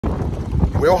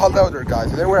Well, hello there, guys.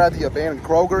 Today we're at the abandoned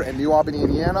Kroger in New Albany,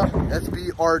 Indiana,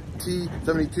 SBRT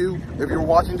 72. If you're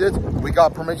watching this, we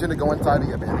got permission to go inside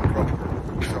the abandoned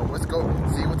Kroger. So let's go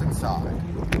see what's inside.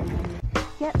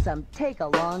 Get some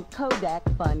take-along Kodak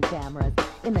fun cameras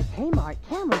in the Kmart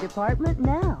camera department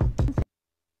now.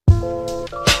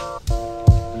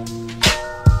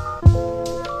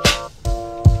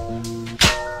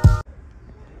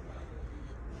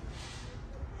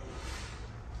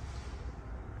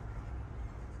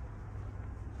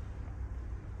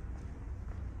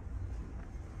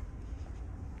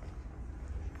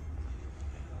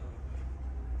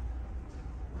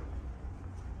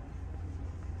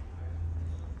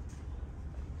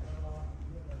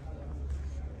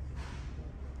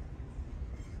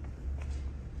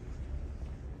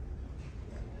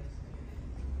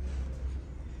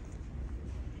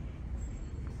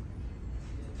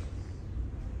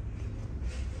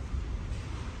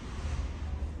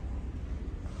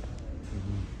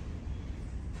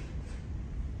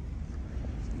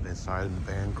 Inside in the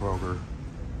abandoned Kroger.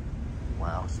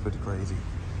 Wow, it's pretty crazy.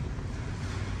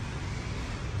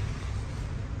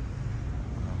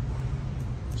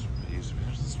 There's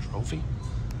this trophy.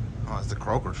 Oh, it's the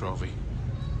Kroger trophy.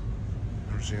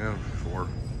 Never seen that before.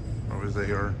 Always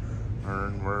they are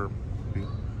earn where.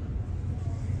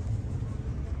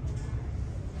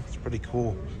 It's pretty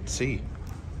cool to see.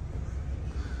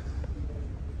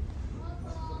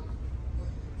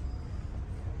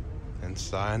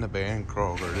 Inside the abandoned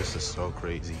Kroger. This is so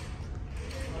crazy.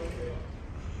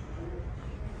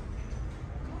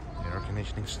 The air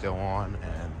conditioning's still on,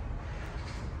 and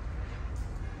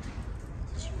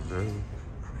it's really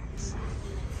crazy.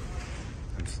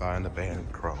 Inside the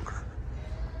abandoned Kroger.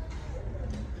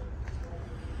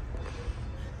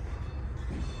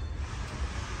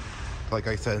 Like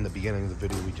I said in the beginning of the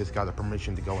video, we just got the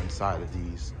permission to go inside of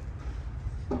these,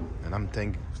 and I'm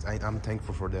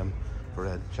thankful for them. For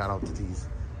that, shout out to these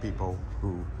people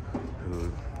who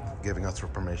giving us for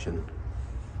permission.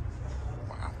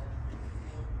 Wow.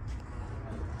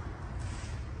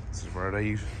 This is where they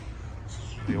use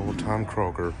the old time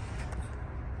Kroger.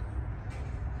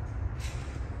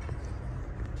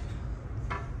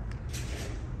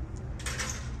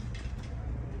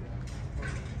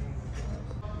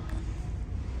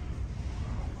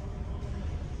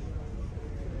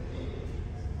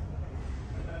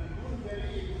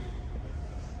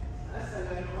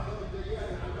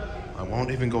 I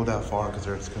won't even go that far because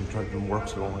there's construction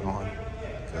works going on.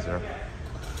 Because they're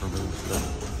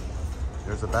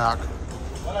there's the back.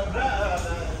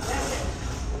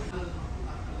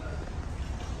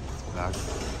 Back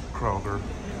Kroger.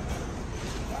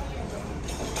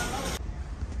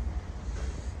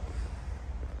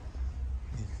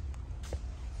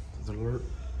 Does it alert?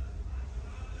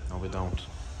 No, we don't.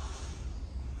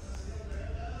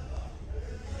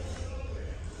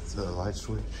 It's a light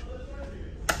switch.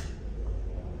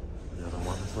 The other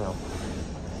one as well.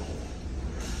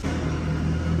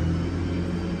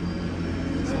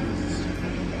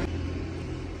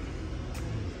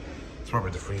 It's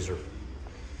probably the freezer.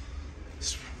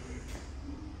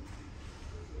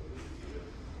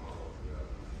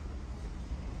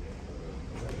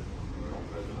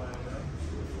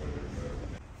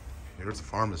 Here's the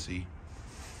pharmacy.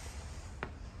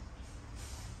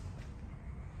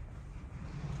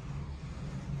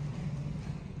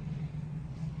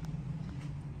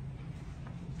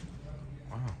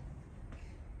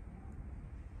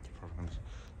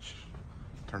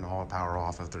 Turn all the power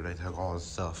off after they took all this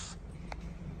stuff.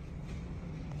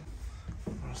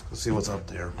 Let's go see what's up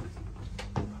there.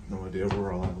 No idea where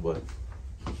we're all at, but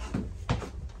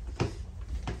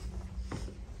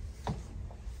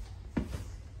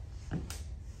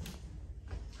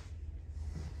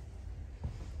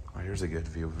oh, here's a good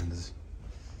view of this.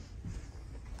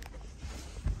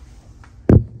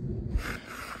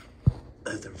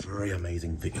 That's a very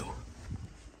amazing view.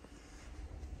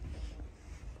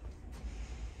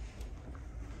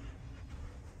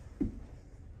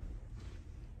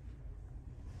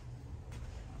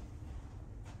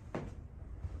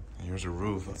 Here's a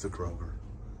roof of the Kroger.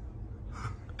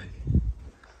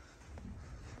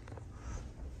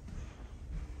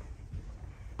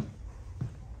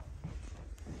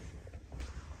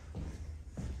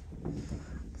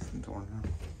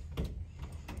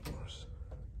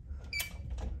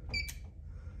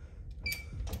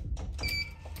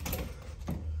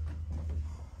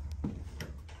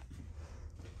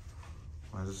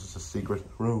 Wow, this is a secret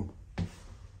room.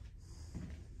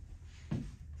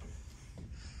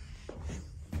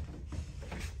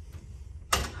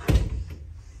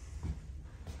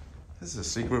 This is a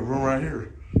secret room right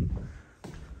here.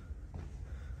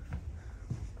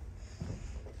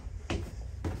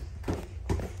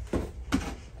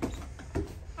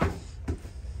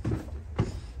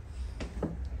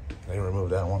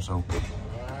 that one, so.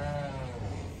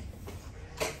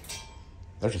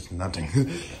 There's just nothing.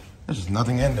 There's just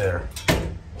nothing in there.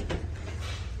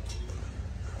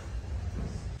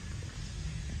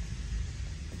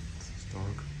 It's dark.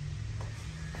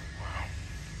 Wow.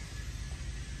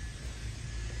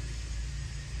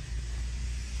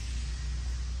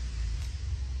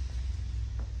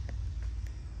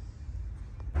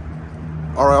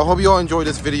 All right, I hope you all enjoyed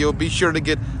this video. Be sure to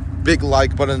get big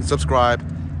like button, subscribe,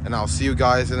 and I'll see you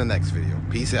guys in the next video.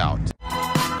 Peace out.